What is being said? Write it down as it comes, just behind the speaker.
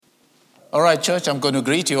All right, church, I'm going to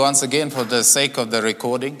greet you once again for the sake of the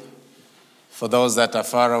recording. For those that are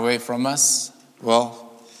far away from us,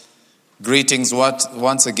 well, greetings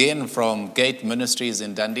once again from Gate Ministries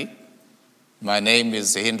in Dundee. My name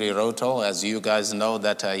is Henry Roto, as you guys know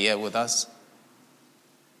that are here with us.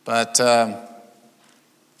 But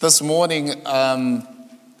this morning, my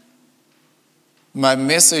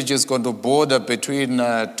message is going to border between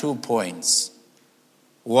 2 points.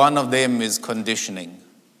 One of them is conditioning.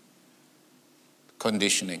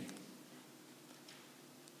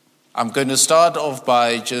 I'm going to start off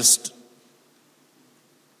by just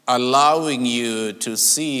allowing you to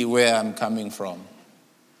see where I'm coming from.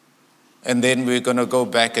 And then we're going to go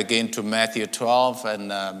back again to Matthew 12 and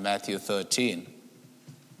Matthew 13.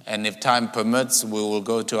 And if time permits, we will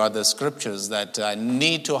go to other scriptures that I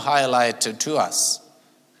need to highlight to us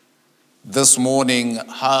this morning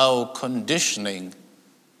how conditioning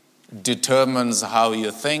determines how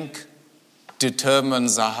you think,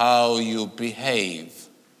 determines how you behave.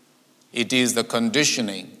 It is the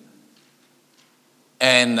conditioning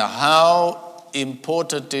and how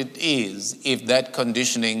important it is if that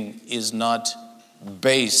conditioning is not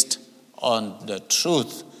based on the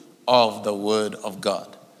truth of the Word of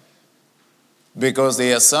God. Because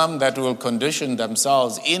there are some that will condition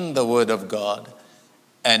themselves in the Word of God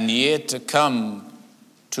and yet come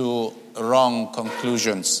to wrong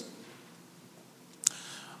conclusions.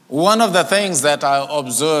 One of the things that I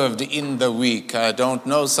observed in the week, I don't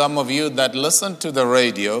know, some of you that listen to the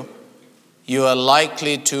radio, you are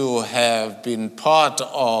likely to have been part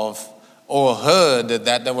of or heard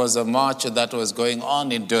that there was a march that was going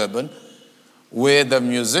on in Durban where the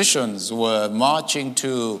musicians were marching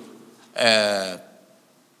to a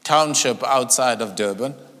township outside of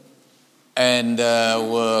Durban and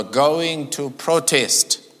were going to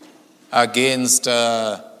protest against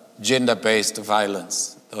gender-based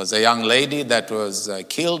violence. There was a young lady that was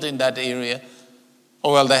killed in that area.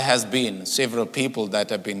 Well, there has been several people that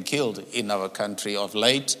have been killed in our country of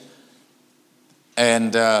late.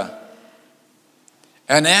 And as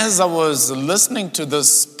I was listening to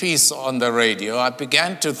this piece on the radio, I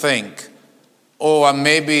began to think,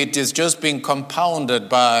 maybe it is just being compounded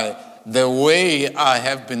by the way I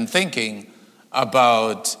have been thinking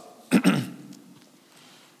about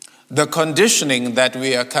the conditioning that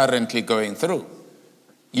we are currently going through.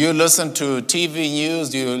 You listen to TV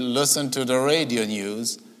news, you listen to the radio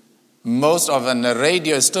news. Most often the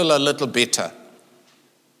radio is still a little bitter.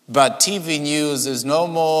 But TV news is no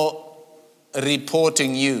more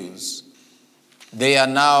reporting news. They are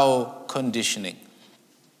now conditioning.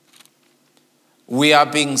 We are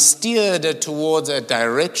being steered towards a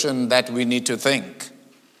direction that we need to think.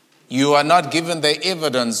 You are not given the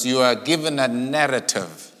evidence, you are given a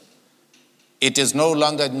narrative. It is no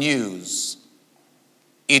longer news.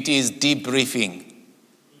 It is debriefing.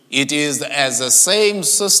 It is as the same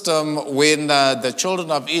system when the children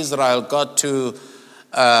of Israel got to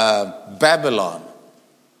Babylon.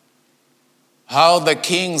 How the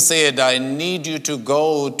king said, I need you to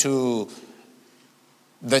go to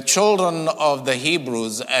the children of the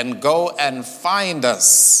Hebrews and go and find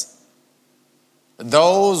us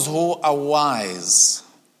those who are wise,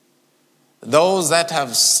 those that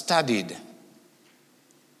have studied.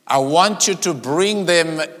 I want you to bring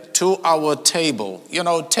them to our table. You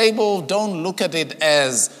know, table, don't look at it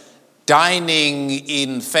as dining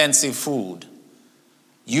in fancy food.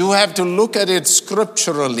 You have to look at it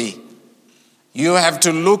scripturally. You have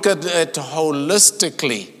to look at it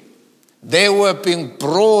holistically. They were being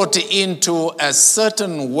brought into a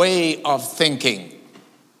certain way of thinking.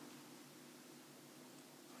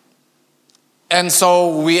 And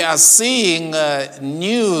so we are seeing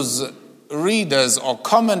news readers or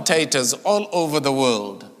commentators all over the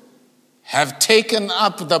world have taken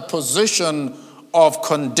up the position of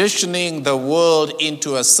conditioning the world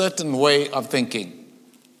into a certain way of thinking.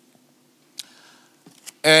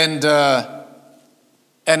 And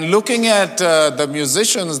looking at the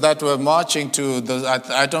musicians that were marching to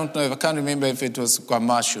I don't know, I can't remember if it was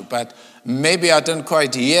Kwamashu, but maybe I didn't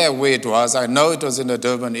quite hear where it was. I know it was in the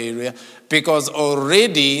Durban area because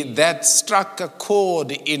already that struck a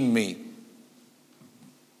chord in me.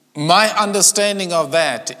 My understanding of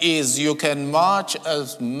that is you can march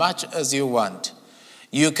as much as you want.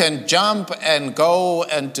 You can jump and go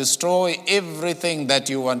and destroy everything that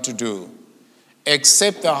you want to do,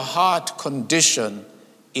 except the heart condition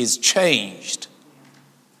is changed.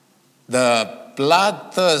 The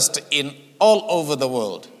bloodthirst in all over the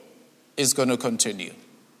world is going to continue.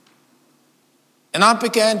 And I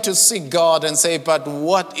began to seek God and say, but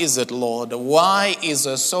what is it, Lord? Why is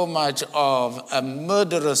there so much of a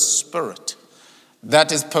murderous spirit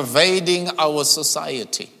that is pervading our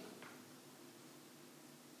society.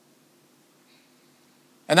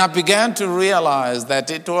 And I began to realize that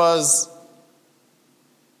it was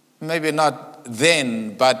maybe not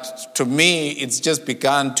then, but to me, it's just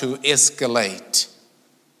begun to escalate.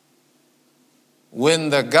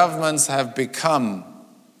 When the governments have become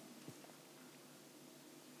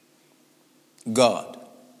God,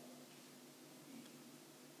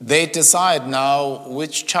 they decide now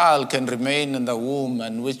which child can remain in the womb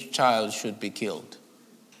and which child should be killed.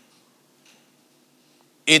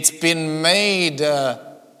 It's been made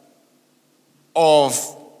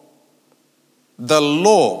of the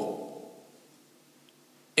law.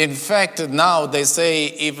 In fact, now they say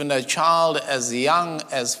even a child as young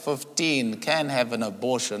as 15 can have an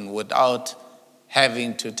abortion without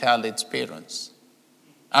having to tell its parents.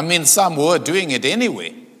 I mean, some were doing it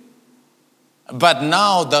anyway. But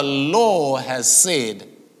now the law has said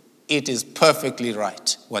it is perfectly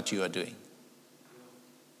right what you are doing.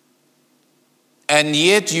 And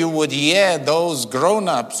yet you would hear those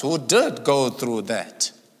grown-ups who did go through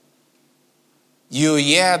that. You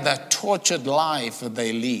hear the tortured life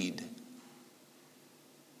they lead.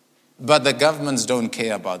 But the governments don't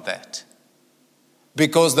care about that.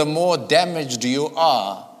 Because the more damaged you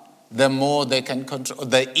are, the more they can control,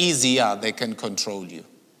 the easier they can control you.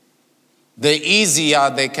 The easier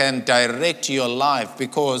they can direct your life,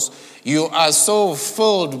 because you are so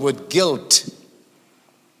filled with guilt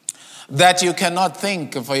that you cannot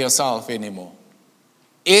think for yourself anymore.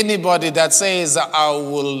 Anybody that says, I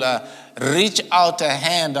will reach out a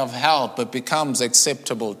hand of help, it becomes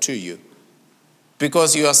acceptable to you.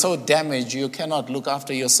 Because you are so damaged, you cannot look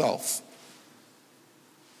after yourself.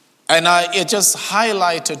 And it just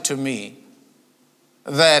highlighted to me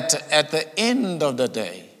that at the end of the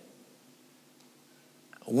day,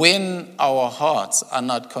 when our hearts are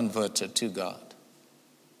not converted to God,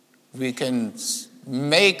 we can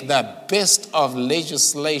make the best of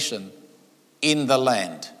legislation in the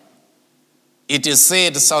land. It is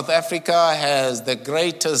said South Africa has the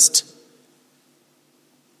greatest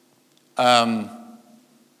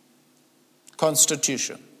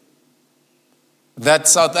constitution. That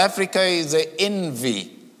South Africa is the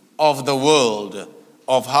envy of the world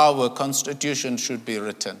of how a constitution should be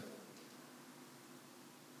written.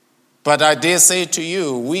 But I dare say to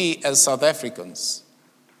you, we as South Africans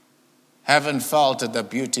haven't felt the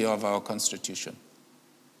beauty of our constitution.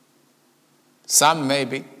 Some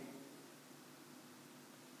maybe.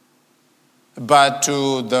 But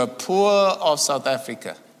to the poor of South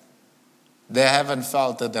Africa, they haven't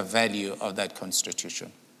felt the value of that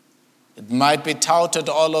constitution. It might be touted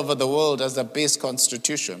all over the world as the best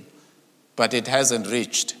constitution, but it hasn't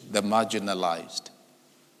reached the marginalized.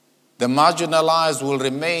 The marginalized will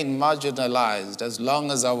remain marginalized as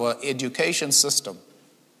long as our education system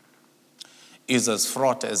is as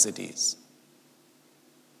fraught as it is.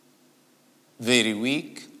 Very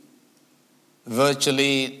weak,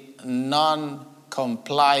 virtually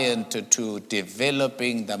non-compliant to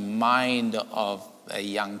developing the mind of a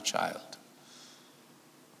young child.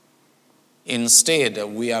 Instead,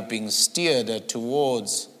 we are being steered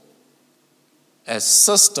towards a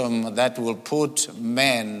system that will put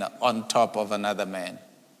man on top of another man.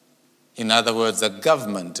 In other words, the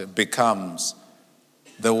government becomes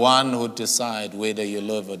the one who decides whether you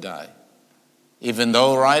live or die. Even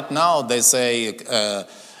though right now they say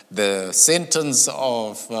the sentence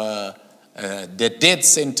of the death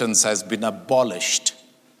sentence has been abolished.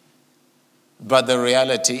 But the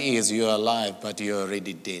reality is you're alive, but you're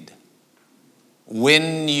already dead.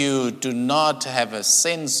 When you do not have a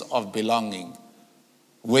sense of belonging,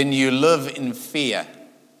 when you live in fear,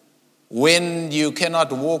 when you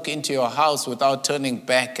cannot walk into your house without turning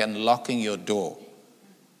back and locking your door,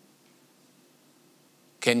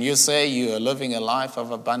 can you say you are living a life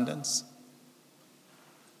of abundance?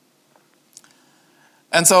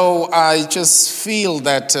 And so I just feel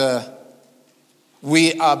that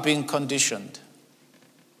we are being conditioned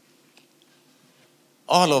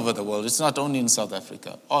all over the world. It's not only in South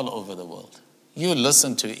Africa, all over the world. You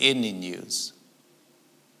listen to any news.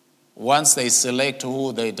 Once they select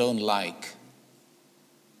who they don't like,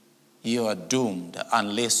 you are doomed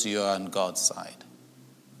unless you are on God's side.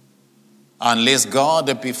 Unless God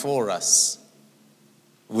is before us,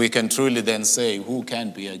 we can truly then say, who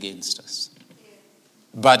can be against us?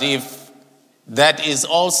 But if that is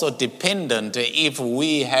also dependent if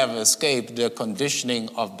we have escaped the conditioning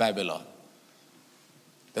of Babylon.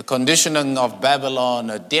 The conditioning of Babylon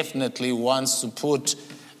definitely wants to put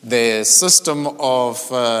the system of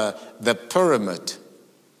the pyramid,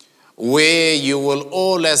 where you will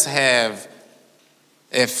always have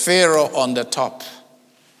a Pharaoh on the top,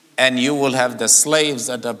 and you will have the slaves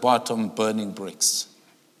at the bottom burning bricks.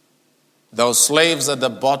 Those slaves at the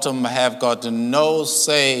bottom have got no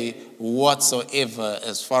say whatsoever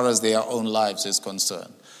as far as their own lives is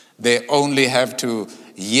concerned. They only have to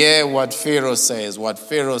hear what Pharaoh says. What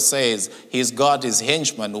Pharaoh says, he's got his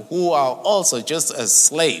henchmen who are also just as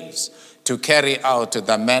slaves to carry out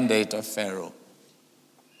the mandate of Pharaoh.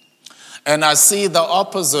 And I see the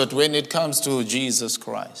opposite when it comes to Jesus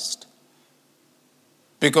Christ.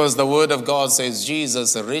 Because the Word of God says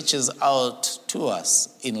Jesus reaches out to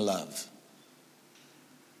us in love.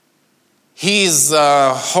 His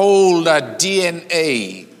whole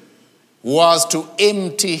DNA was to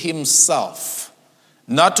empty himself,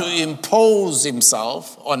 not to impose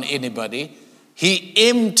himself on anybody. He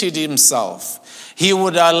emptied himself. He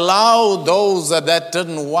would allow those that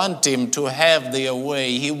didn't want him to have their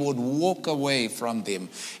way. He would walk away from them.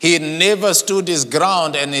 He never stood his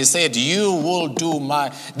ground and he said, you will do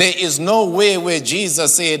my. There is no way where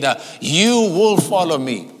Jesus said, you will follow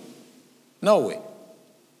me. No way.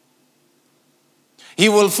 He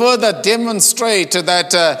will further demonstrate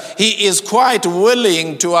that he is quite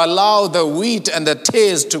willing to allow the wheat and the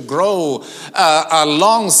tares to grow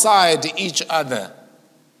alongside each other.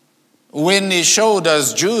 When he showed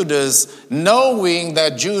us Judas, knowing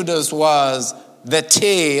that Judas was the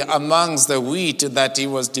tare amongst the wheat that he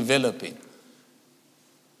was developing.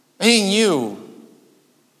 He knew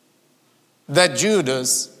that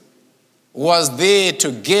Judas was there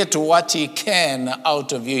to get what he can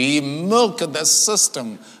out of you. He milked the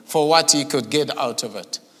system for what he could get out of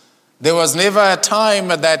it. There was never a time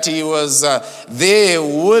that he was there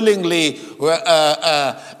willingly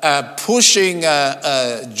pushing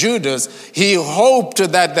Judas. He hoped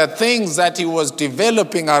that the things that he was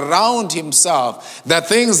developing around himself, the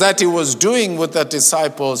things that he was doing with the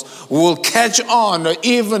disciples, will catch on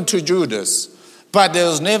even to Judas. But there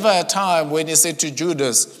was never a time when he said to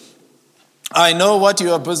Judas, I know what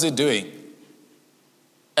you are busy doing,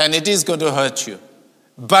 and it is going to hurt you.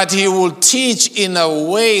 But he will teach in a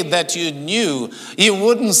way that you knew. He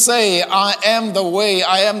wouldn't say, I am the way,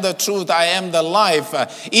 I am the truth, I am the life.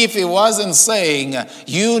 If he wasn't saying,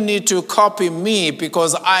 you need to copy me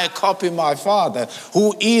because I copy my Father,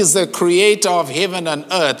 who is the creator of heaven and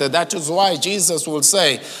earth. That is why Jesus will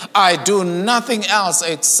say, I do nothing else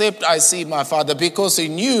except I see my Father, because he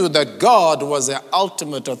knew that God was the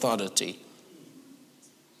ultimate authority.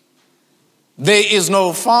 There is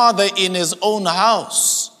no father in his own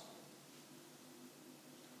house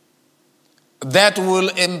that will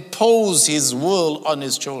impose his will on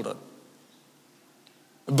his children.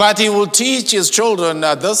 But he will teach his children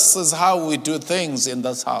that this is how we do things in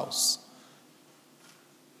this house.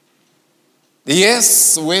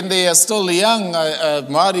 Yes, when they are still young,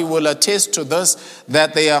 Mari will attest to this,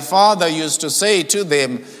 that their father used to say to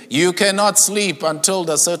them, you cannot sleep until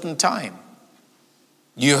a certain time.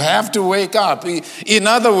 You have to wake up. In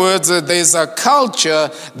other words, there's a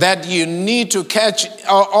culture that you need to catch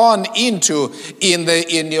on into in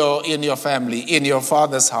your family, in your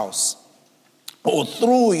father's house, or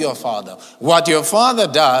through your father. What your father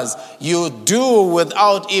does, you do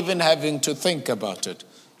without even having to think about it.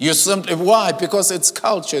 You simply, why? Because it's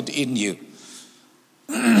cultured in you.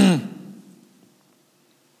 And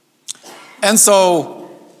so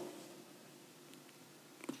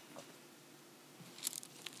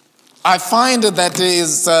I find that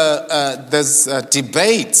there's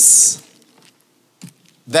debates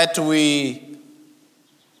that we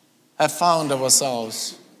have found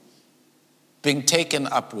ourselves being taken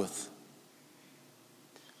up with.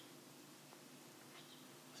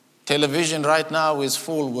 Television right now is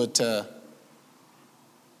full with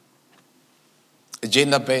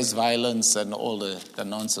gender-based violence and all the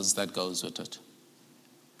nonsense that goes with it.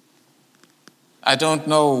 I don't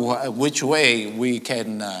know which way we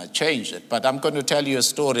can change it, but I'm going to tell you a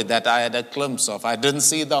story that I had a glimpse of. I didn't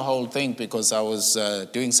see the whole thing because I was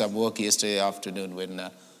doing some work yesterday afternoon when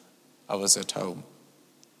I was at home.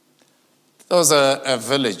 There was a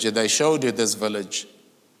village. They showed you this village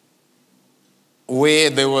where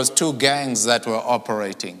there was two gangs that were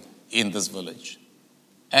operating in this village.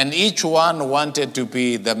 And each one wanted to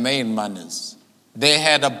be the main manners. They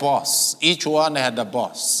had a boss. Each one had a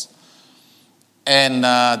boss. And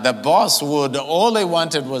the boss all they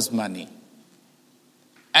wanted was money.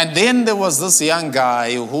 And then there was this young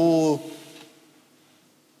guy who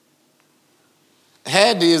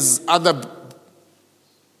had his other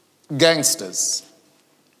gangsters.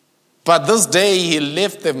 But this day he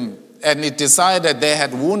left them and he decided they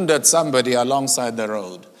had wounded somebody alongside the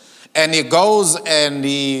road. And he goes and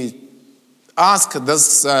he ask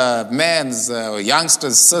this man's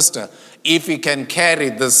youngster's sister if he can carry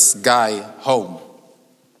this guy home.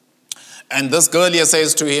 And this girl here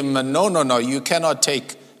says to him, no, you cannot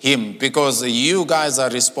take him because you guys are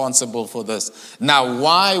responsible for this. Now,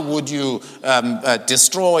 why would you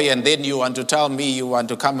destroy and then you want to tell me you want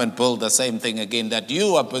to come and build the same thing again that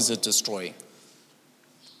you are busy destroying?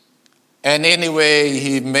 And anyway,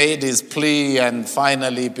 he made his plea, and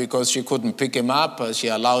finally, because she couldn't pick him up, she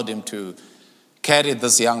allowed him to carry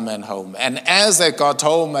this young man home. And as they got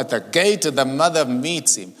home at the gate, the mother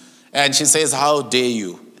meets him, and she says, "How dare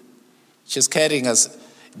you?" She's carrying us.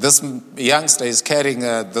 This youngster is carrying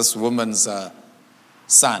this woman's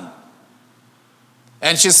son.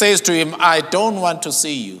 And she says to him, "I don't want to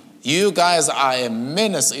see you. You guys are a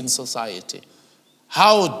menace in society.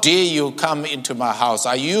 How dare you come into my house?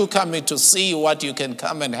 Are you coming to see what you can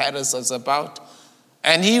come and harass us about?"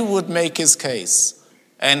 And he would make his case.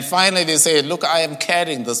 And finally they say, "Look, I am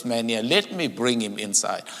carrying this man here. Let me bring him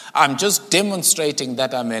inside. I'm just demonstrating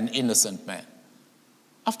that I'm an innocent man."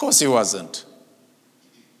 Of course he wasn't.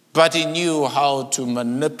 But he knew how to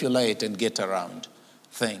manipulate and get around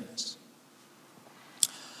things.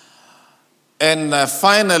 And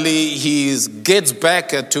finally, he gets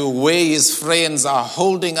back to where his friends are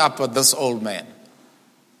holding up this old man.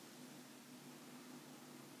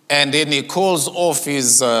 And then he calls off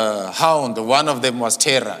his hound. One of them was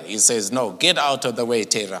Terah. He says, "No, get out of the way,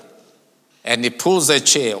 Terah." And he pulls a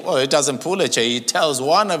chair. Well, he doesn't pull a chair. He tells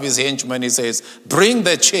one of his henchmen, he says, "Bring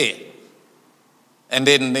the chair." And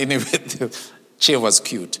then anyway, the chair was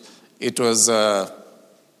cute. It was a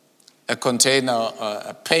container,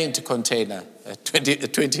 a paint container, a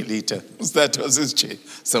 20 liter. That was his chair.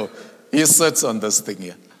 So he sits on this thing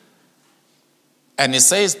here. And he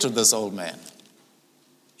says to this old man,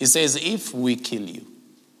 he says, "If we kill you,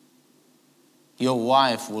 your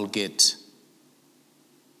wife will get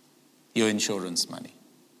your insurance money.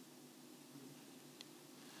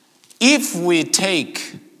 If we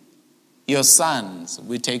take your sons,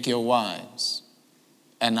 we take your wives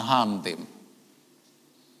and harm them,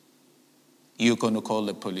 you're going to call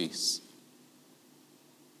the police.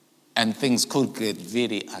 And things could get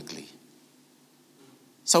very ugly.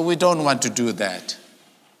 So we don't want to do that.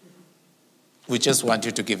 We just want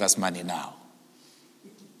you to give us money now.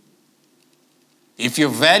 If you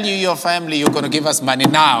value your family, you're going to give us money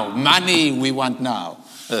now. Money we want now."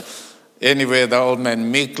 Anyway, the old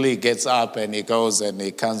man meekly gets up and he goes and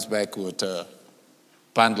he comes back with a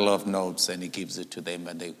bundle of notes and he gives it to them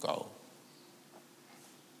and they go.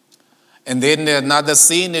 And then another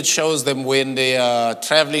scene, it shows them when they are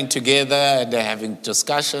traveling together and they're having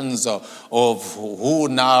discussions of who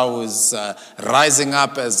now is rising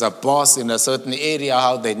up as a boss in a certain area,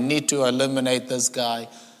 how they need to eliminate this guy.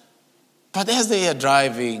 But as they are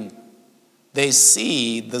driving, they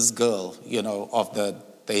see this girl, of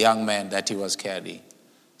the young man that he was carrying.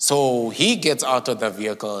 So he gets out of the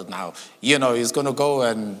vehicle now. He's going to go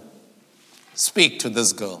and speak to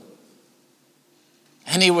this girl.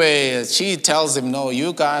 Anyway, she tells him, "No,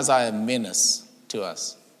 you guys are a menace to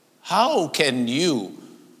us. How can you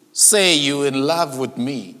say you're in love with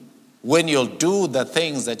me when you'll do the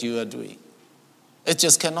things that you are doing? It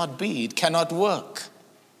just cannot be. It cannot work."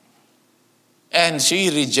 And she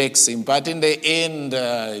rejects him. But in the end,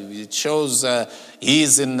 it shows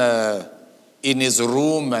he's in his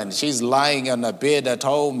room and she's lying on a bed at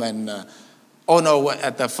home. And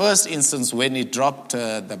at the first instance when he dropped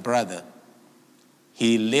the brother,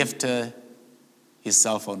 he left her his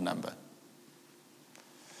cell phone number.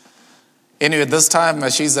 Anyway, this time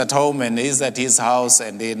she's at home and he's at his house,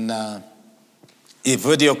 and then he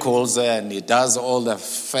video calls her and he does all the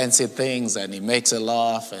fancy things and he makes her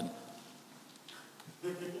laugh.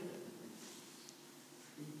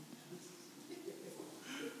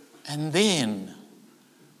 And then,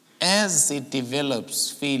 as he develops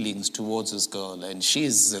feelings towards this girl and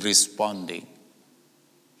she's responding,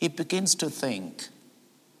 he begins to think,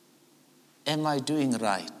 am I doing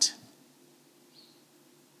right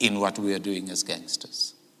in what we are doing as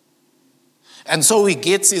gangsters? And so he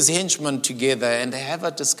gets his henchmen together and they have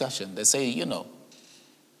a discussion. They say,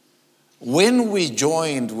 when we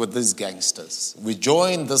joined with these gangsters, we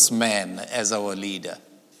joined this man as our leader,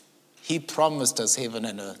 he promised us heaven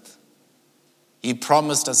and earth. He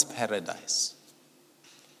promised us paradise.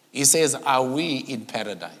 He says, are we in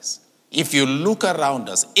paradise? If you look around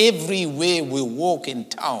us, everywhere we walk in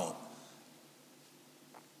town,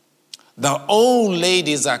 the old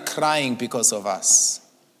ladies are crying because of us.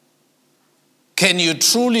 Can you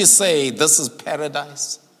truly say this is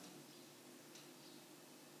paradise?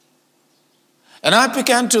 And I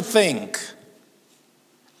began to think,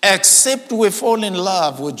 except we fall in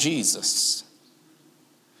love with Jesus,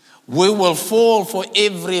 we will fall for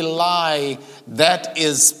every lie that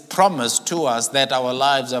is promised to us that our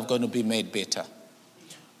lives are going to be made better.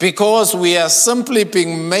 Because we are simply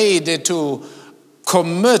being made to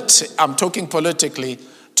commit, I'm talking politically,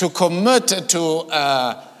 to commit to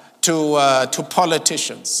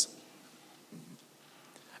politicians.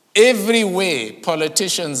 Everywhere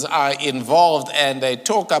politicians are involved and they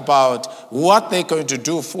talk about what they're going to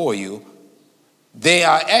do for you, they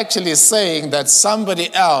are actually saying that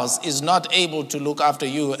somebody else is not able to look after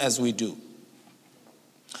you as we do.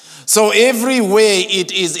 So everywhere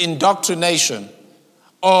it is indoctrination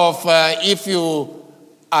of if you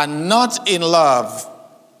are not in love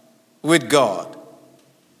with God,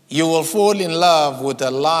 you will fall in love with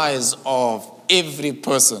the lies of every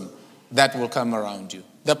person that will come around you.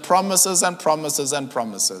 The promises and promises and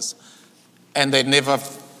promises, and they never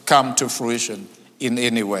come to fruition in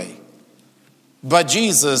any way. But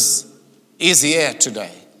Jesus is here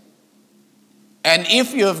today. And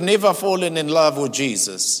if you have never fallen in love with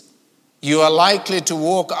Jesus, you are likely to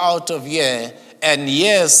walk out of here and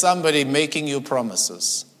hear somebody making you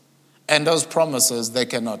promises. And those promises they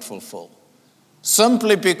cannot fulfill.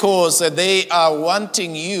 Simply because they are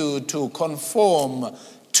wanting you to conform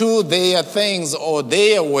to their things or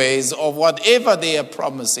their ways or whatever they are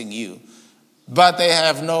promising you. But they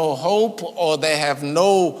have no hope or they have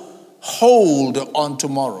no hold on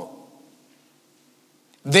tomorrow.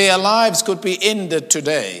 Their lives could be ended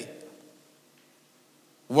today.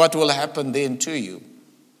 What will happen then to you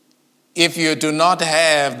if you do not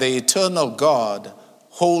have the eternal God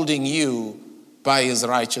holding you by his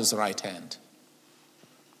righteous right hand?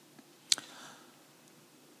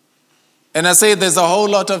 And I say there's a whole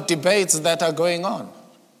lot of debates that are going on.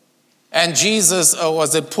 And Jesus,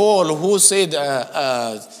 was it Paul who said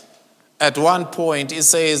at one point, he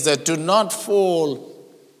says that do not fall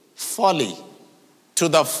to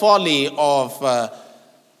the folly of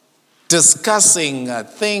discussing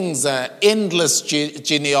things, endless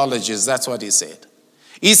genealogies. That's what he said.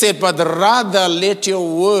 He said, but rather let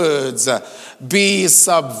your words be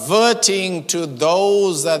subverting to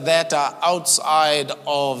those that are outside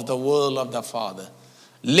of the will of the Father.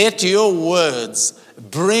 Let your words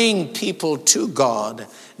bring people to God,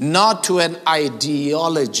 not to an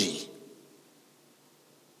ideology.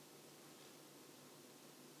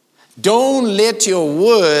 Don't let your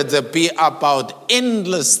words be about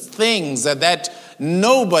endless things that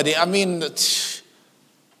nobody,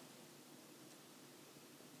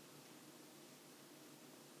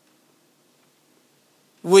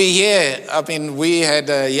 we had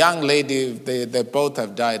a young lady, they both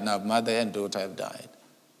have died now, mother and daughter have died.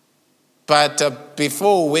 But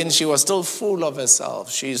before, when she was still full of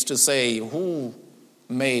herself, she used to say, who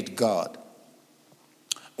made God?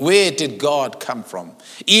 Where did God come from?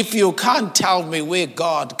 If you can't tell me where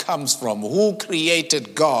God comes from, who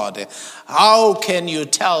created God, how can you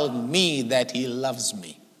tell me that he loves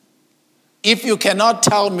me? If you cannot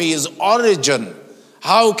tell me his origin,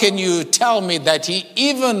 how can you tell me that he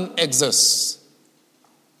even exists?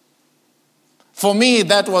 For me,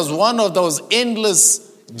 that was one of those endless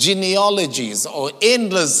genealogies or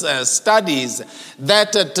endless studies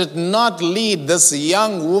that did not lead this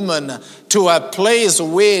young woman to a place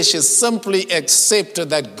where she simply accepted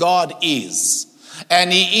that God is.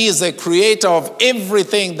 And he is a creator of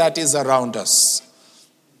everything that is around us.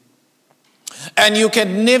 And you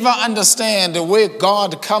can never understand where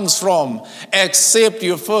God comes from except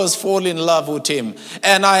you first fall in love with him.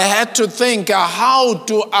 And I had to think, how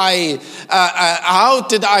did I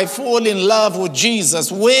fall in love with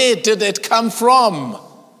Jesus? Where did it come from?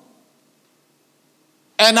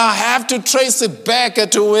 And I have to trace it back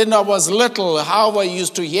to when I was little, how I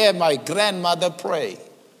used to hear my grandmother pray.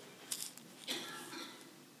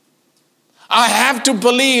 I have to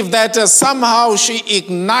believe that somehow she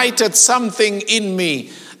ignited something in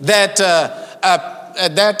me that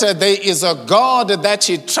there is a God that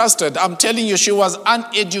she trusted. I'm telling you, she was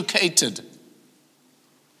uneducated.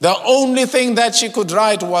 The only thing that she could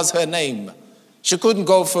write was her name. She couldn't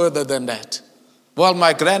go further than that. Well,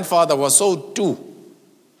 my grandfather was so too.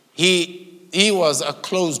 He was a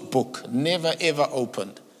closed book, never ever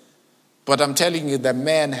opened. But I'm telling you, the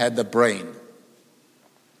man had the brain.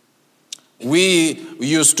 We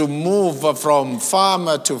used to move from farm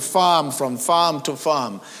to farm, from farm to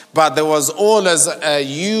farm. But there was always a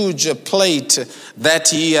huge plate that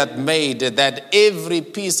he had made, that every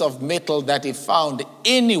piece of metal that he found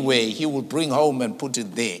anywhere, he would bring home and put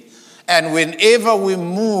it there. And whenever we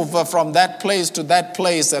move from that place to that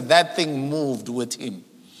place, that thing moved with him.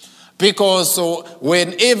 Because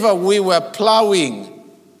whenever we were plowing,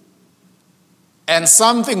 and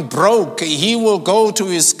something broke, he will go to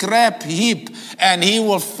his scrap heap and he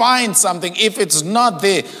will find something. If it's not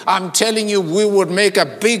there, I'm telling you, we would make a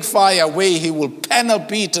big fire where he will panel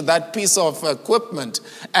beat that piece of equipment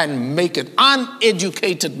and make it.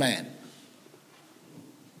 Uneducated man.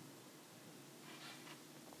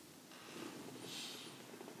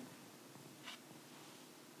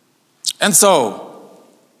 And so,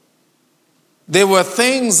 there were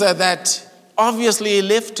things that obviously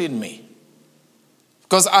left in me.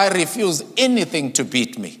 Because I refuse anything to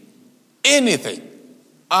beat me. Anything.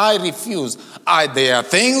 I refuse. There are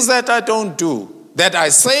things that I don't do, that I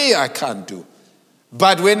say I can't do.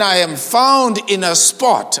 But when I am found in a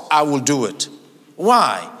spot, I will do it.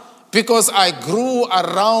 Why? Because I grew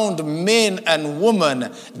around men and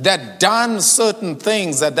women that done certain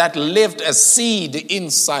things that left a seed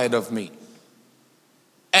inside of me.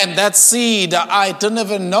 And that seed, I didn't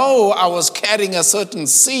even know I was carrying a certain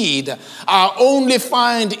seed. I only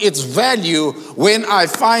find its value when I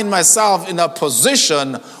find myself in a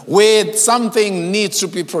position where something needs to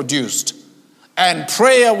be produced. And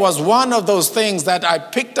prayer was one of those things that I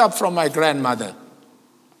picked up from my grandmother.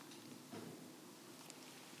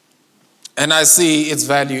 And I see its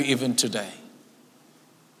value even today.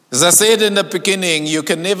 As I said in the beginning, you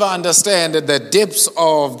can never understand the depths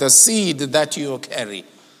of the seed that you carry.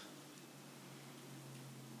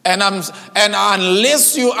 And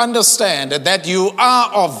unless you understand that you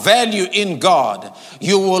are of value in God,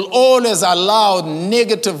 you will always allow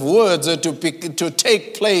negative words to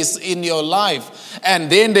take place in your life.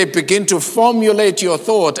 And then they begin to formulate your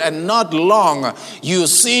thought, and not long you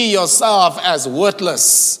see yourself as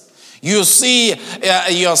worthless. You see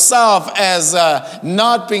yourself as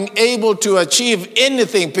not being able to achieve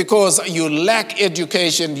anything because you lack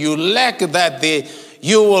education, you lack that.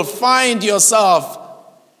 You will find yourself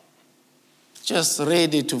just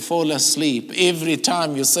ready to fall asleep. Every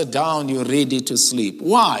time you sit down, you're ready to sleep.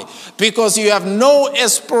 Why? Because you have no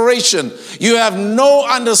aspiration. You have no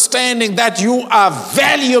understanding that you are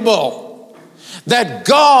valuable. That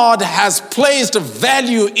God has placed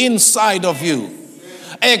value inside of you.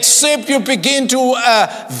 Except you begin to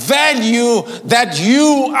value that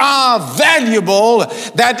you are valuable.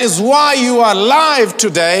 That is why you are alive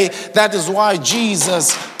today. That is why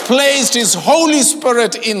Jesus placed his Holy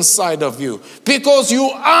Spirit inside of you. Because you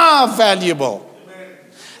are valuable. Amen.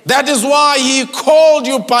 That is why he called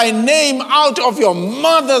you by name out of your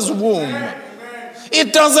mother's womb. Amen.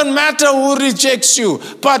 It doesn't matter who rejects you,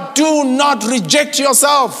 but do not reject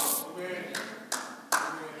yourself.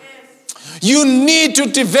 You need to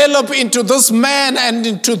develop into this man and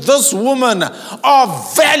into this woman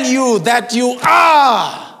of value that you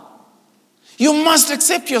are. You must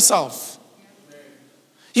accept yourself.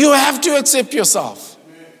 You have to accept yourself.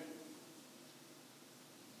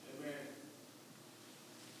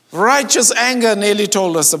 Righteous anger, Nelly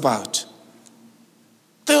told us about.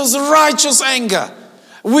 There's righteous anger.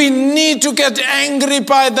 We need to get angry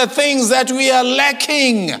by the things that we are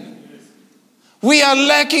lacking. We are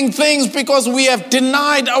lacking things because we have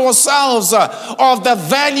denied ourselves of the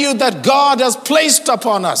value that God has placed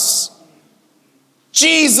upon us.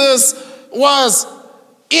 Jesus was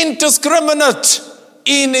indiscriminate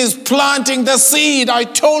in his planting the seed. I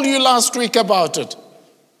told you last week about it.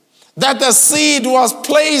 That the seed was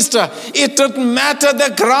placed. It didn't matter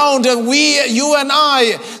the ground. You and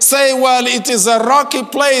I say, well, it is a rocky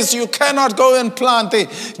place. You cannot go and plant it.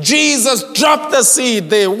 Jesus dropped the seed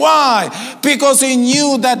there. Why? Because he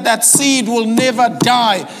knew that that seed will never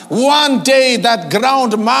die. One day that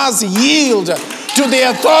ground must yield to the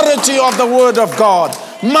authority of the word of God.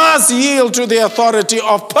 Must yield to the authority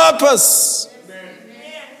of purpose.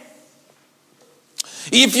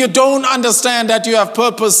 If you don't understand that you have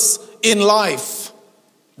purpose in life,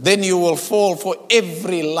 then you will fall for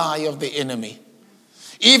every lie of the enemy.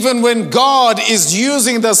 Even when God is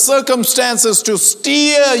using the circumstances to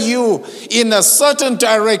steer you in a certain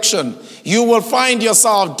direction, you will find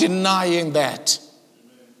yourself denying that.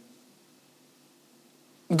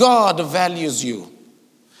 God values you.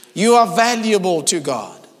 You are valuable to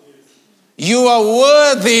God. You are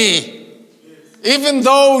worthy. Even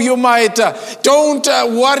though you might, don't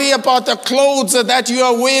worry about the clothes that you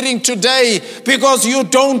are wearing today, because you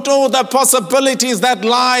don't know the possibilities that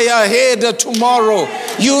lie ahead tomorrow.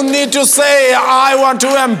 You need to say, I want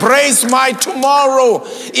to embrace my tomorrow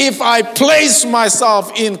if I place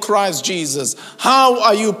myself in Christ Jesus. How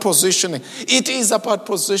are you positioning? It is about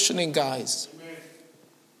positioning, guys.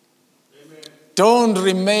 Amen. Don't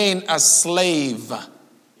remain a slave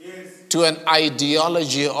to an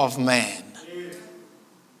ideology of man.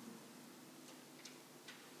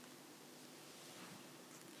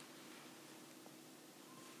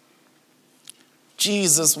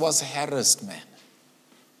 Jesus was harassed, man.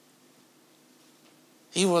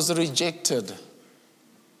 He was rejected.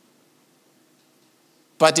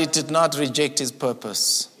 But it did not reject his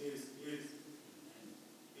purpose.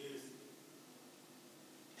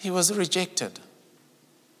 He was rejected.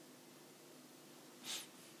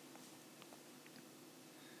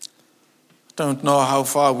 Don't know how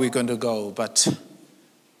far we're going to go, but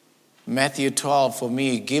Matthew 12 for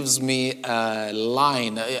me gives me a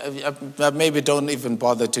line. Maybe don't even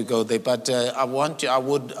bother to go there, but I want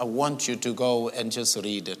you to go and just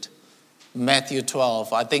read it. Matthew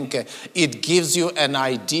 12. I think it gives you an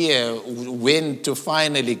idea when to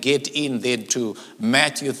finally get in then to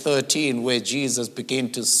Matthew 13, where Jesus began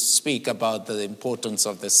to speak about the importance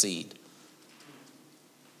of the seed.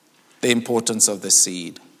 The importance of the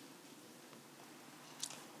seed.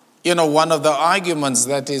 You know, one of the arguments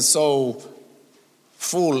that is so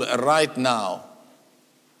full right now,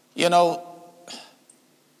 you know,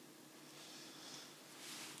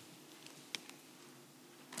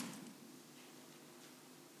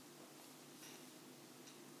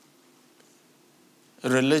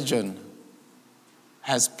 religion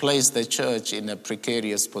has placed the church in a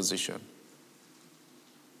precarious position.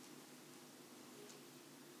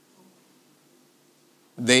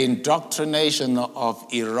 The indoctrination of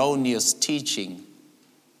erroneous teaching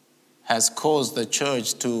has caused the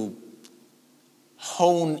church to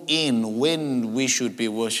hone in when we should be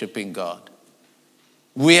worshiping God.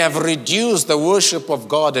 We have reduced the worship of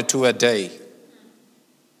God to a day.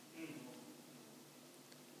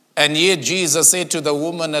 And yet Jesus said to the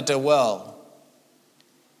woman at the well,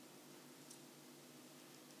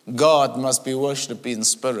 God must be worshipped in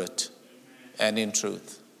spirit and in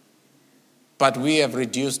truth. But we have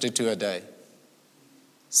reduced it to a day.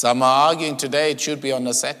 Some are arguing today it should be on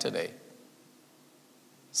a Saturday.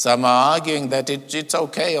 Some are arguing that it's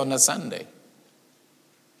okay on a Sunday.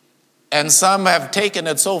 And some have taken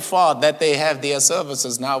it so far that they have their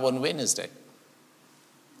services now on Wednesday.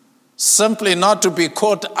 Simply not to be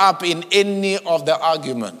caught up in any of the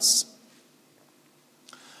arguments.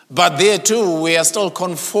 But there too, we are still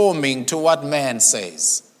conforming to what man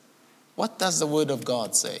says. What does the Word of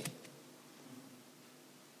God say?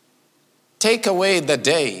 Take away the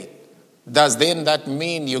day. Does then that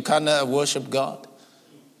mean you cannot worship God?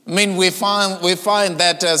 I mean, we find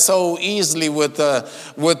that so easily with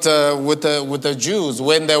the Jews.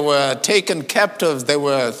 When they were taken captives, they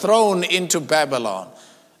were thrown into Babylon.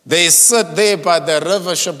 They sit there by the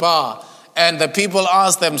river Chebar, and the people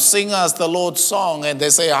ask them, sing us the Lord's song. And they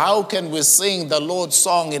say, how can we sing the Lord's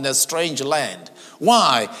song in a strange land?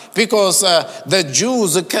 Why? Because the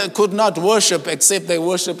Jews could not worship except they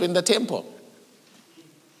worship in the temple.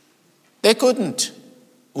 They couldn't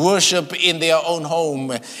worship in their own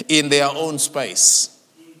home, in their own space.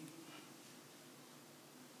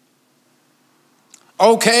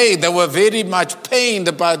 Okay, they were very much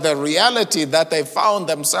pained by the reality that they found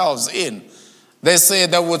themselves in.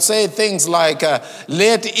 They would say things like,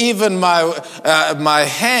 let even my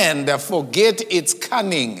hand forget its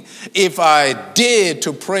cunning if I dare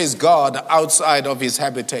to praise God outside of his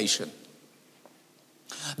habitation.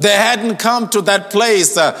 They hadn't come to that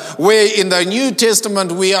place where in the New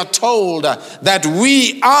Testament we are told that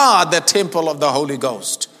we are the temple of the Holy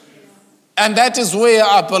Ghost. And that is where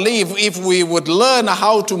I believe if we would learn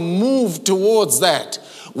how to move towards that,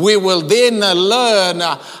 we will then learn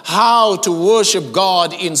how to worship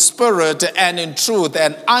God in spirit and in truth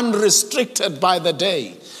and unrestricted by the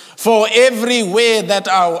day. For everywhere that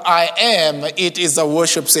I am, it is a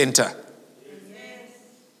worship center.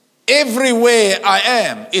 Everywhere I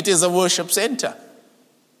am, it is a worship center.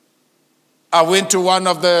 I went to one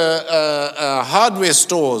of the hardware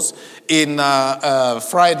stores in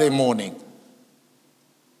Friday morning.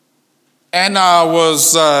 And I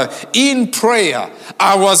was in prayer.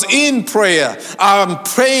 I'm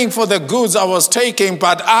praying for the goods I was taking,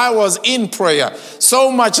 but I was in prayer. So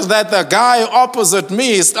much that the guy opposite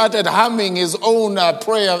me started humming his own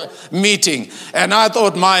prayer meeting. And I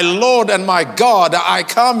thought, my Lord and my God, I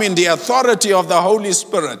come in the authority of the Holy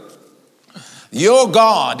Spirit. Your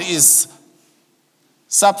God is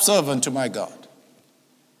subservient to my God.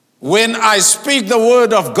 When I speak the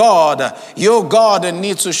word of God, your God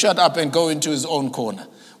needs to shut up and go into his own corner.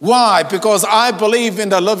 Why? Because I believe in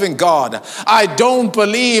the living God. I don't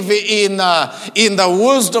believe in the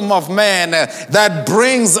wisdom of man that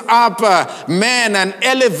brings up man and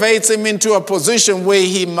elevates him into a position where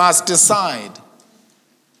he must decide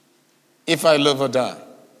if I live or die.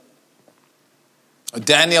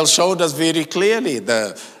 Daniel showed us very clearly.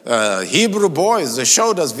 The Hebrew boys, they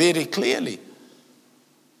showed us very clearly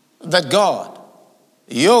that God,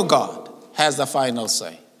 your God, has the final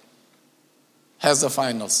say. Has the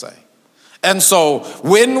final say. And so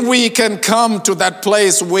when we can come to that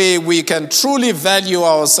place where we can truly value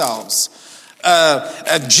ourselves,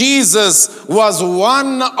 Jesus was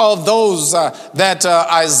one of those that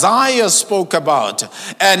Isaiah spoke about.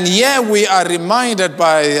 And here we are reminded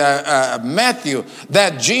by Matthew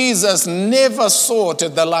that Jesus never sought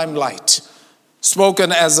the limelight,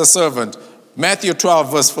 spoken as a servant. Matthew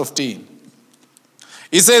 12 verse 15.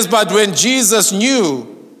 He says, but when Jesus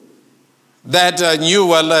knew that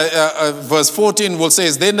verse 14 will say,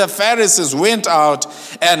 then the Pharisees went out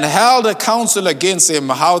and held a council against him,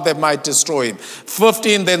 how they might destroy him.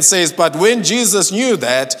 15 then says, but when Jesus knew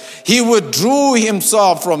that, he withdrew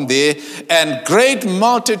himself from there, and great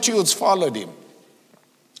multitudes followed him.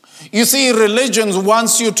 You see, religion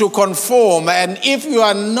wants you to conform, and if you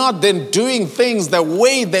are not then doing things the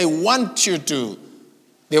way they want you to,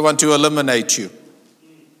 they want to eliminate you.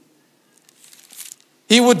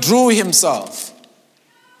 He withdrew himself.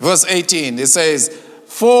 Verse 18, it says,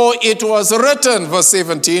 for it was written, verse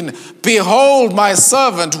 17, behold my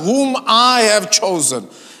servant whom I have chosen,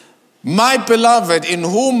 my beloved in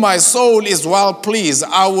whom my soul is well pleased.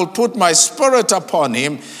 I will put my spirit upon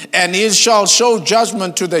him, and he shall show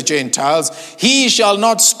judgment to the Gentiles. He shall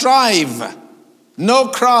not strive, no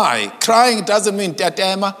cry. Crying doesn't mean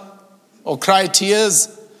tetema or cry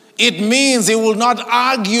tears. It means he will not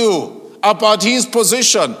argue about his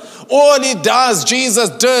position. All Jesus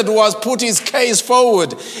did was put his case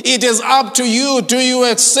forward. It is up to you. Do you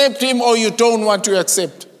accept him or you don't want to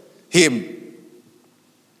accept him?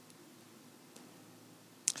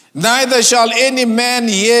 Neither shall any man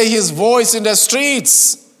hear his voice in the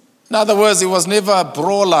streets. In other words, he was never a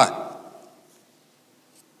brawler.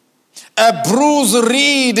 A bruised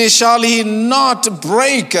reed shall he not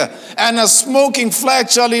break, and a smoking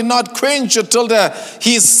flax shall he not quench until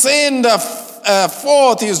he send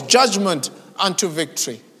forth his judgment unto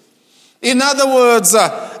victory. In other words,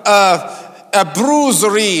 a bruised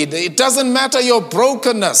reed, it doesn't matter your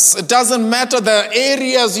brokenness, it doesn't matter the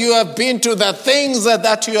areas you have been to, the things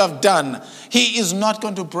that you have done, he is not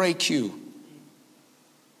going to break you.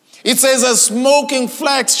 It says, a smoking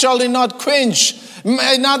flax shall he not quench.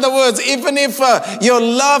 In other words, even if your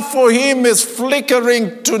love for him is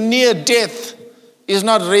flickering to near death, he's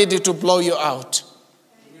not ready to blow you out.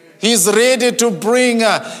 He's ready to bring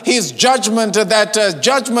his judgment. That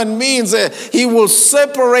judgment means he will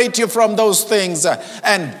separate you from those things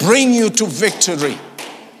and bring you to victory.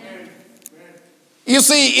 You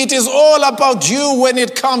see, it is all about you when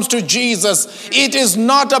it comes to Jesus. It is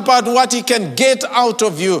not about what he can get out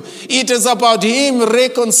of you. It is about him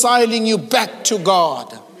reconciling you back to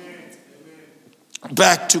God.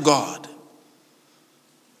 Back to God.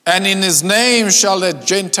 And in his name shall the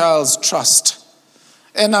Gentiles trust.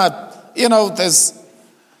 And, there's...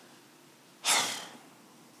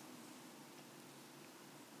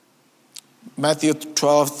 Matthew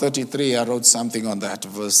 12:33, I wrote something on that,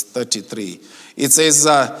 verse 33. It says,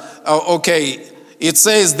 it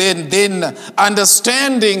says, then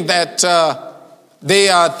understanding that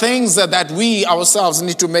there are things that we ourselves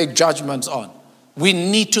need to make judgments on. We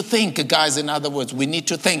need to think, guys, in other words, we need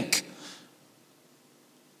to think.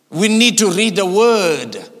 We need to read the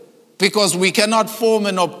word, because we cannot form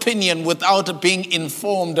an opinion without being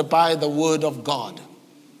informed by the word of God.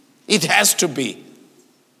 It has to be.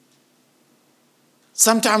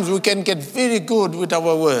 Sometimes we can get very good with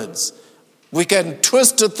our words. We can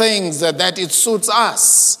twist things that it suits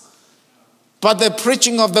us. But the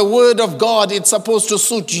preaching of the word of God, it's supposed to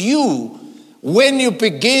suit you. When you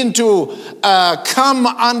begin to come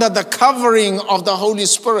under the covering of the Holy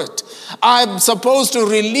Spirit, I'm supposed to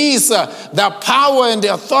release the power and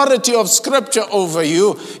the authority of Scripture over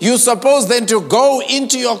you. You're supposed then to go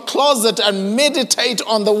into your closet and meditate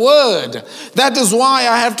on the Word. That is why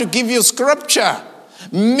I have to give you Scripture.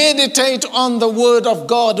 Meditate on the Word of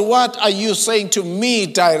God. What are you saying to me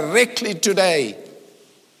directly today?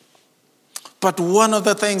 But one of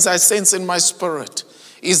the things I sense in my spirit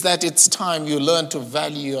is that it's time you learn to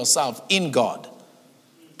value yourself in God.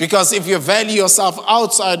 Because if you value yourself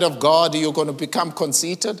outside of God, you're going to become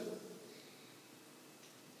conceited.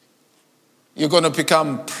 You're going to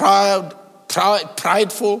become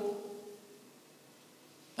prideful.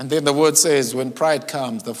 And then the word says, when pride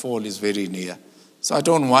comes, the fall is very near. So I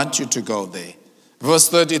don't want you to go there. Verse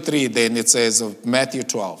 33, then it says of Matthew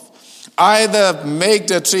 12, either make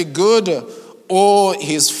the tree good or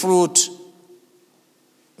his fruit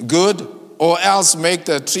good, or else make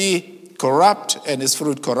the tree corrupt and his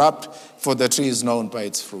fruit corrupt, for the tree is known by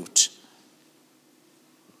its fruit.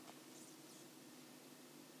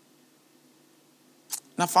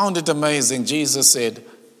 And I found it amazing. Jesus said,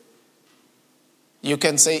 you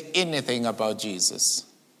can say anything about Jesus.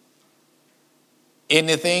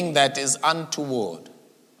 Anything that is untoward,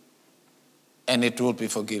 and it will be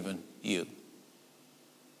forgiven you.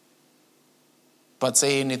 But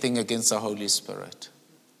say anything against the Holy Spirit.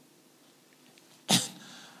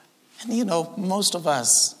 And most of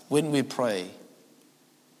us, when we pray,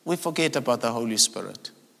 we forget about the Holy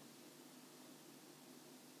Spirit.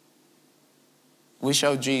 We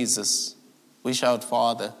shout Jesus, we shout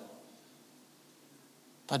Father,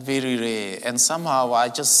 but very rare. And somehow I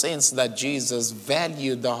just sense that Jesus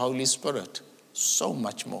valued the Holy Spirit so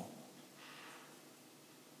much more.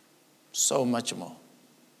 So much more.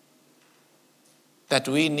 That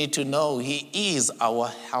we need to know He is our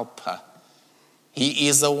helper. He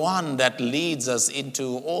is the one that leads us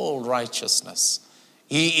into all righteousness.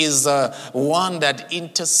 He is the one that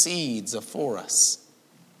intercedes for us,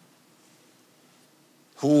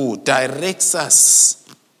 who directs us,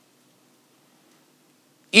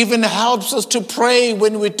 even helps us to pray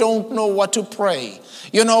when we don't know what to pray.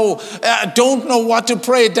 Don't know what to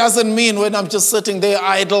pray doesn't mean when I'm just sitting there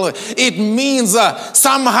idle. It means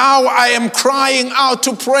somehow I am crying out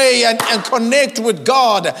to pray and connect with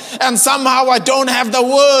God. And somehow I don't have the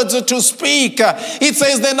words to speak. It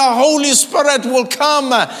says then the Holy Spirit will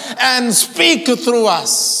come and speak through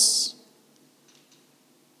us.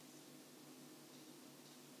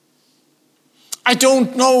 I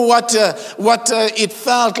don't know what it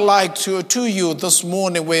felt like to you this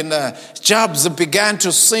morning when Jabs began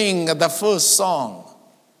to sing the first song.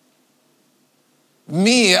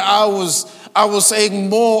 Me, I was saying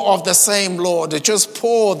more of the same, Lord. Just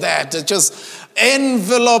pour that. Just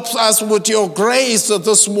envelopes us with your grace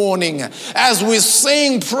this morning as we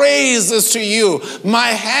sing praises to you. My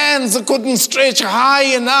hands couldn't stretch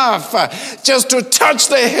high enough just to touch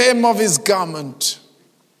the hem of his garment.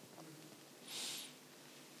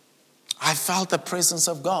 I felt the presence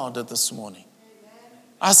of God this morning.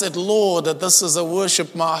 I said, Lord, this is a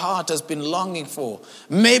worship my heart has been longing for.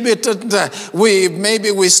 Maybe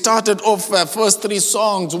we started off first 3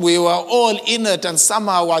 songs. We were all in it, and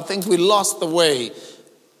somehow I think we lost the way.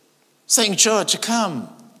 Saying, church, come,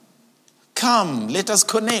 let us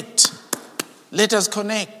connect. Let us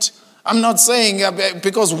connect. I'm not saying,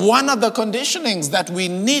 because one of the conditionings that we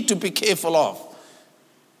need to be careful of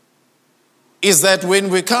is that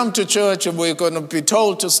when we come to church, we're going to be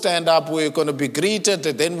told to stand up, we're going to be greeted,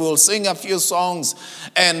 and then we'll sing a few songs,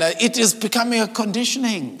 and it is becoming a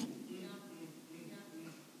conditioning.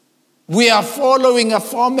 We are following a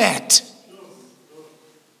format.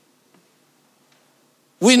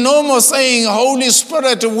 We're no more saying, Holy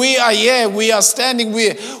Spirit, we are here, we are standing,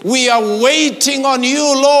 we are waiting on you,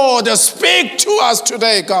 Lord. Speak to us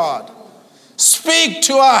today, God. Speak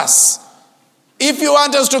to us. If you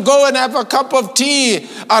want us to go and have a cup of tea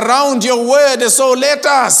around your word, so let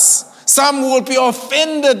us. Some will be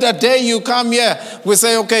offended the day you come here. We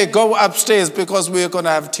say, okay, go upstairs because we're going to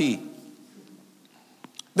have tea.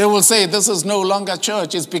 They will say, this is no longer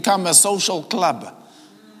church. It's become a social club.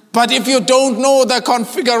 But if you don't know the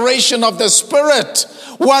configuration of the Spirit,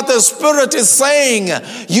 what the Spirit is saying,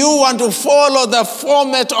 you want to follow the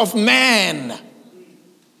format of man.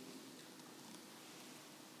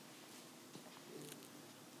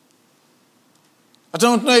 I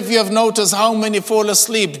don't know if you have noticed how many fall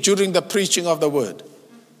asleep during the preaching of the word.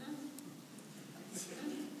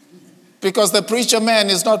 Because the preacher man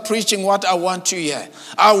is not preaching what I want to hear.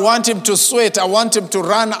 I want him to sweat. I want him to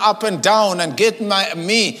run up and down and get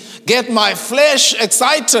my flesh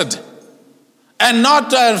excited and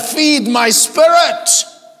not feed my spirit.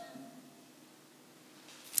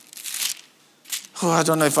 I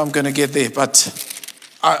don't know if I'm going to get there, but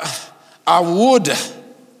I would.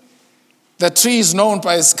 The tree is known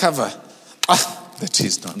by its cover. The tree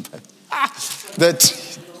is known by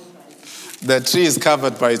the tree is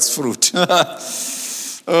covered by its fruit.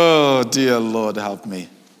 Oh, dear Lord, help me.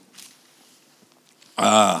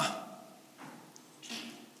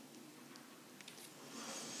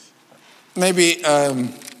 Maybe I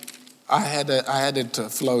had it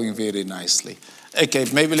flowing very nicely. Okay,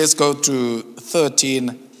 maybe let's go to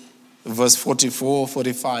 13, verse 44,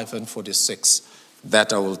 45, and 46.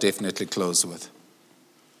 That I will definitely close with.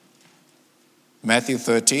 Matthew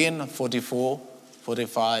 13, 44,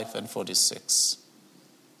 45, and 46.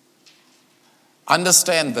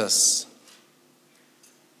 Understand this,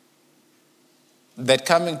 that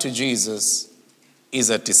coming to Jesus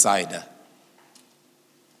is a decider.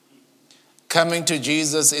 Coming to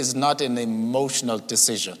Jesus is not an emotional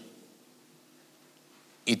decision.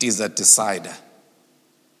 It is a decider.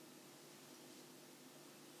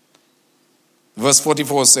 Verse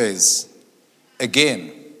 44 says,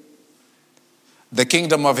 again, the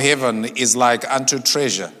kingdom of heaven is like unto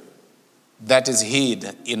treasure that is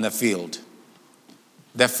hid in a field.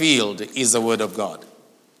 The field is the word of God.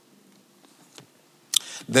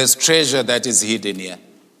 There's treasure that is hidden here.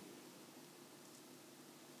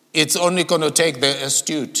 It's only going to take the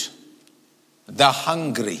astute, the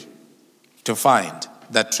hungry, to find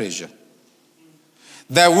that treasure.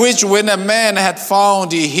 That which when a man had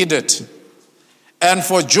found, he hid it, and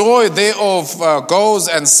for joy thereof goes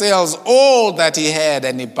and sells all that he had,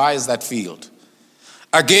 and he buys that field.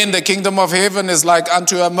 Again, the kingdom of heaven is like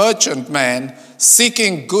unto a merchant man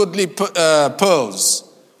seeking goodly pearls,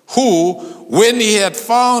 who, when he had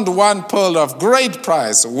found one pearl of great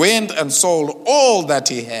price, went and sold all that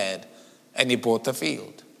he had, and he bought the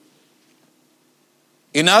field.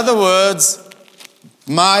 In other words,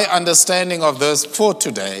 my understanding of this for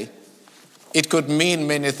today, it could mean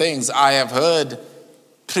many things. I have heard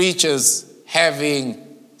preachers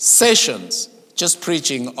having sessions just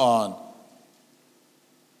preaching on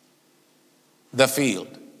the field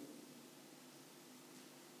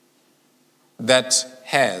that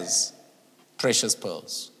has precious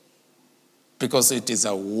pearls, because it is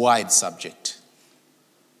a wide subject.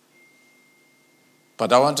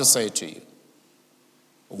 But I want to say to you,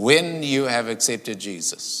 when you have accepted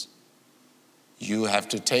Jesus, you have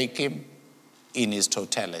to take him in his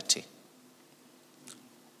totality.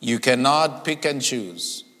 You cannot pick and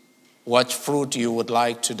choose what fruit you would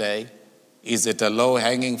like today. Is it a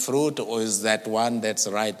low-hanging fruit, or is that one that's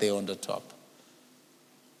right there on the top?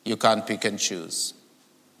 You can't pick and choose.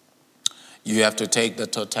 You have to take the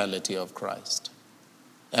totality of Christ.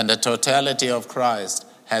 And the totality of Christ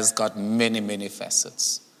has got many, many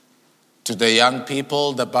facets. To the young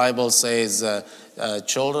people, the Bible says,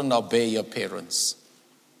 children, obey your parents.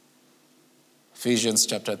 Ephesians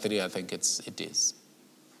chapter 3, I think it is.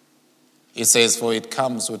 It says, for it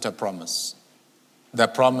comes with a promise. The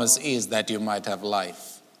promise is that you might have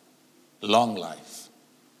life, long life.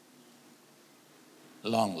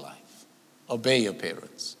 Long life. Obey your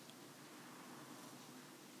parents.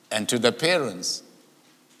 And to the parents,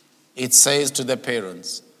 it says to the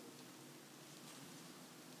parents,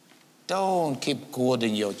 don't keep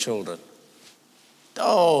goading your children.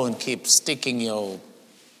 Don't keep sticking your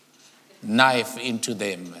knife into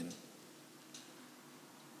them. And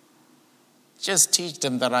just teach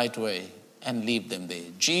them the right way and leave them there.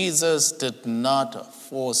 Jesus did not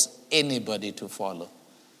force anybody to follow.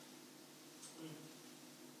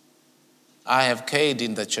 I have Cade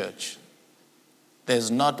in the church.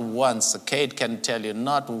 There's not once, Cade can tell you,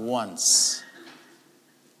 not once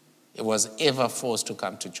it was ever forced to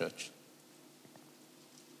come to church.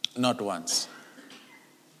 Not once.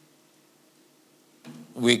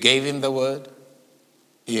 We gave him the word.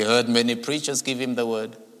 He heard many preachers give him the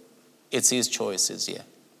word. It's his choices here.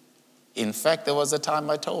 In fact, there was a time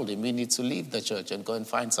I told him he needs to leave the church and go and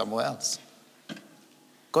find somewhere else.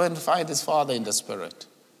 Go and find his Father in the Spirit.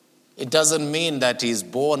 It doesn't mean that he's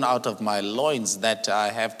born out of my loins, that I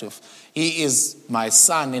have to. He is my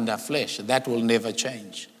son in the flesh. That will never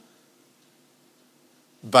change.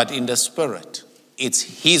 But in the Spirit,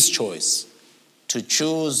 it's his choice to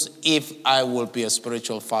choose if I will be a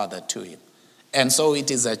spiritual father to him. And so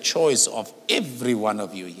it is a choice of every one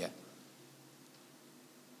of you here.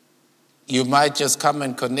 You might just come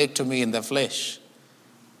and connect to me in the flesh,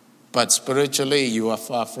 but spiritually you are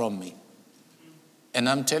far from me. And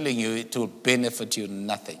I'm telling you, it will benefit you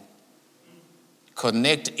nothing.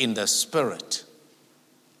 Connect in the Spirit,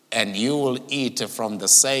 and you will eat from the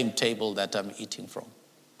same table that I'm eating from.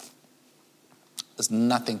 There's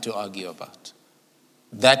nothing to argue about.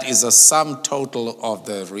 That is a sum total of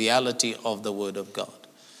the reality of the Word of God.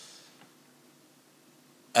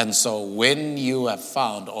 And so when you have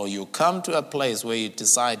found, or you come to a place where you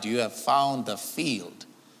decide you have found the field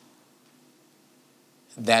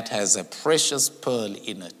that has a precious pearl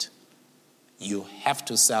in it, you have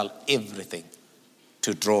to sell everything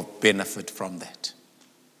to draw benefit from that.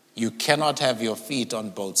 You cannot have your feet on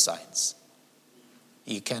both sides.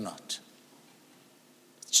 You cannot.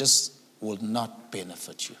 It just will not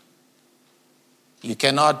benefit you. You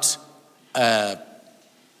cannot,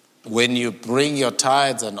 when you bring your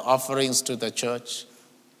tithes and offerings to the church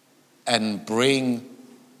and bring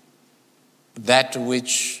that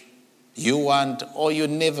which you want or you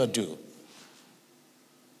never do,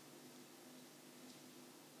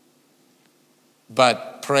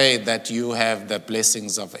 but pray that you have the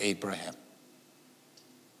blessings of Abraham.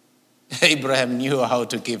 Abraham knew how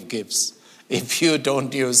to give gifts. If you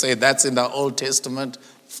don't, you say that's in the Old Testament,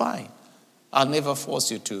 fine. I'll never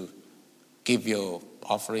force you to give your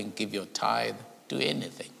offering, give your tithe. do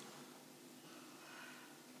anything.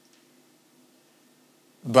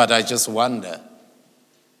 But I just wonder,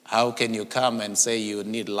 how can you come and say you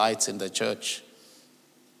need lights in the church,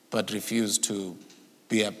 but refuse to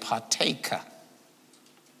be a partaker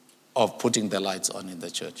of putting the lights on in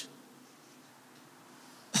the church?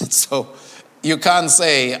 So you can't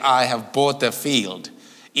say, I have bought a field,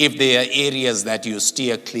 if there are areas that you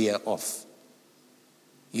steer clear of.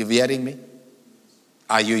 You hearing me?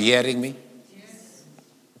 Are you hearing me? Yes.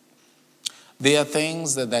 There are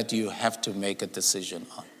things that you have to make a decision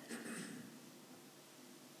on.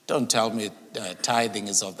 Don't tell me tithing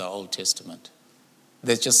is of the Old Testament.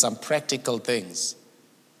 There's just some practical things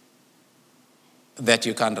that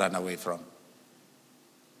you can't run away from.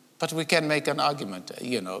 But we can make an argument,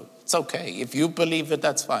 it's okay. If you believe it,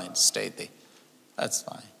 that's fine. Stay there. That's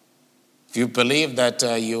fine. If you believe that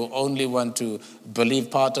you only want to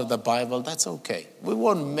believe part of the Bible, that's okay. We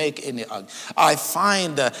won't make any argument. I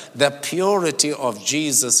find the purity of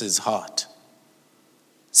Jesus' heart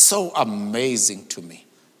so amazing to me.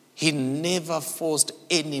 He never forced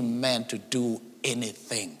any man to do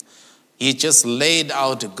anything. He just laid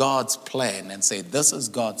out God's plan and said, this is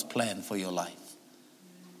God's plan for your life.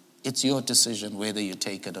 It's your decision whether you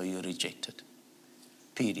take it or you reject it.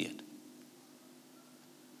 Period.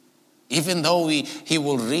 Even though he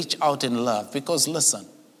will reach out in love, because listen,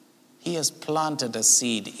 he has planted a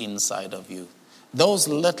seed inside of you. Those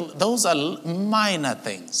are minor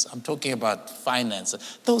things. I'm talking about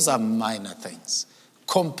finances. Those are minor things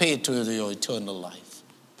compared to your eternal life.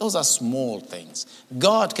 Those are small things.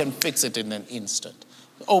 God can fix it in an instant.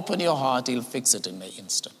 Open your heart, he'll fix it in an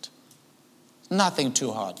instant. Nothing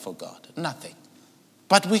too hard for God. Nothing.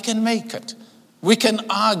 But we can make it. We can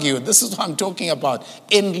argue. This is what I'm talking about.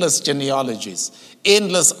 Endless genealogies.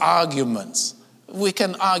 Endless arguments. We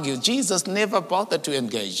can argue. Jesus never bothered to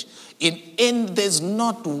engage. There's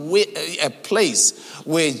not a place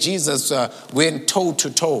where Jesus went toe to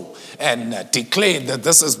toe and declared that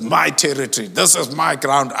this is my territory. This is my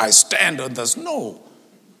ground. I stand on this. No.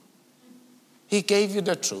 He gave you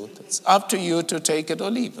the truth. It's up to you to take it or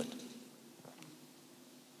leave it.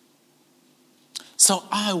 So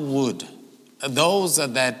I would, those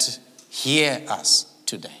that hear us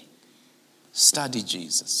today, study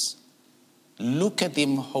Jesus. Look at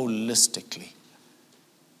him holistically.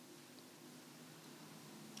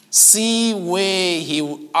 See where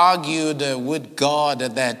he argued with God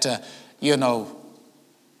that,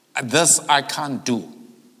 this I can't do.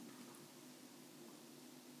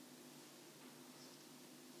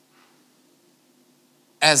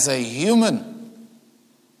 As a human,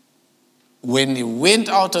 when he went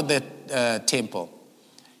out of the temple,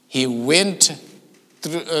 he went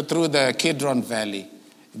through the Kidron Valley,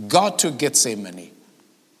 got to Gethsemane.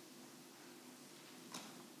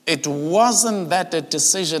 It wasn't that the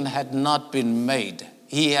decision had not been made.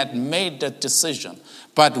 He had made the decision.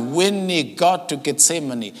 But when he got to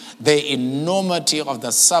Gethsemane, the enormity of the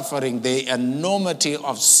suffering, the enormity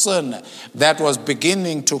of sin that was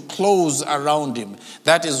beginning to close around him,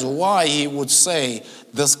 that is why he would say,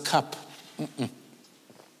 this cup,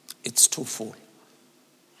 it's too full.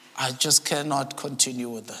 I just cannot continue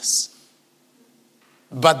with this.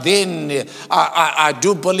 But then I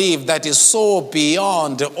do believe that he's so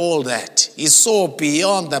beyond all that. He's so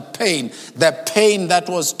beyond the pain that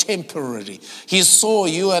was temporary. He saw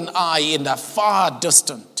you and I in the far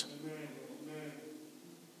distant.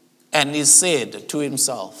 And he said to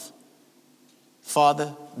himself,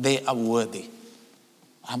 Father, they are worthy.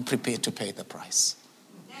 I'm prepared to pay the price.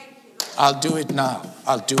 I'll do it now.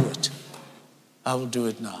 I'll do it. I will do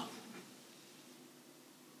it now.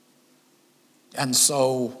 And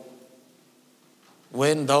so,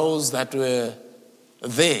 when those that were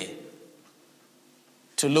there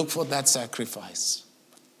to look for that sacrifice,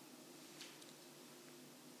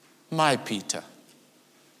 my Peter,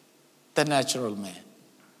 the natural man,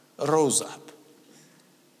 rose up,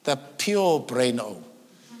 the pure brain O.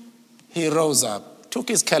 He rose up, took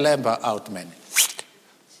his calemba out, man.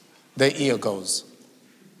 The ear goes.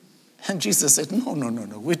 And Jesus said, no,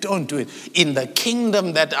 we don't do it. In the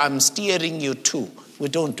kingdom that I'm steering you to, we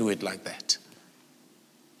don't do it like that.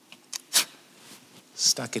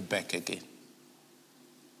 Stuck it back again.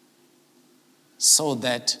 So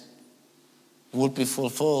that would be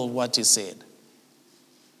fulfilled what he said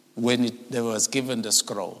when there was given the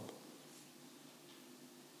scroll.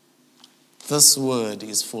 This word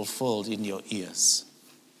is fulfilled in your ears.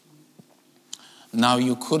 Now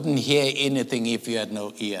you couldn't hear anything if you had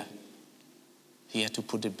no ear. He had to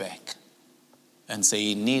put it back and say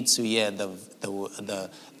he needs to hear the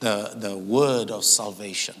word of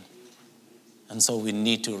salvation. And so we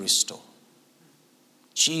need to restore.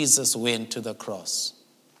 Jesus went to the cross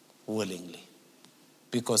willingly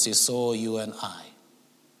because he saw you and I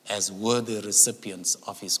as worthy recipients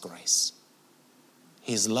of his grace.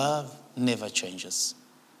 His love never changes.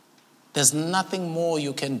 There's nothing more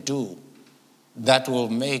you can do that will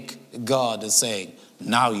make God saying,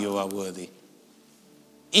 now you are worthy.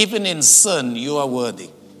 Even in sin, you are worthy.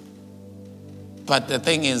 But the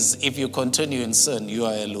thing is, if you continue in sin, you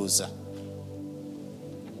are a loser.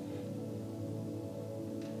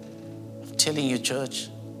 I'm telling you, church,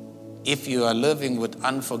 if you are living with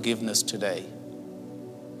unforgiveness today,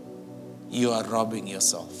 you are robbing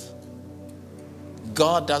yourself.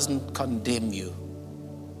 God doesn't condemn you,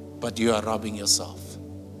 but you are robbing yourself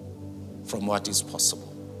from what is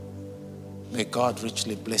possible. May God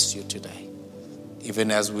richly bless you today. Even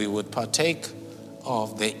as we would partake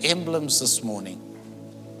of the emblems this morning,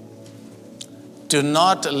 do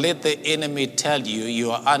not let the enemy tell you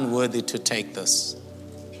you are unworthy to take this.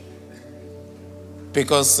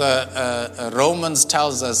 Because Romans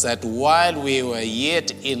tells us that while we were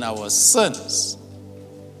yet in our sins,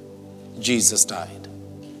 Jesus died.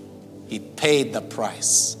 He paid the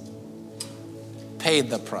price. Paid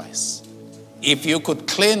the price. If you could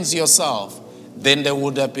cleanse yourself, then there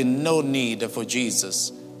would have been no need for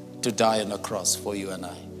Jesus to die on a cross for you and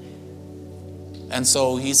I. And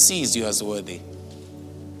so he sees you as worthy.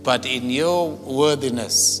 But in your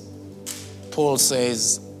worthiness, Paul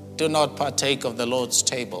says, do not partake of the Lord's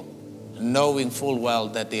table, knowing full well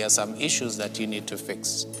that there are some issues that you need to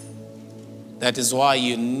fix. That is why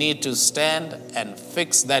you need to stand and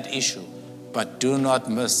fix that issue, but do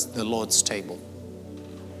not miss the Lord's table,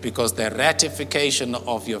 because the ratification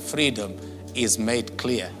of your freedom is made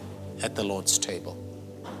clear at the Lord's table.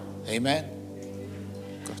 Amen.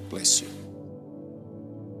 God bless you.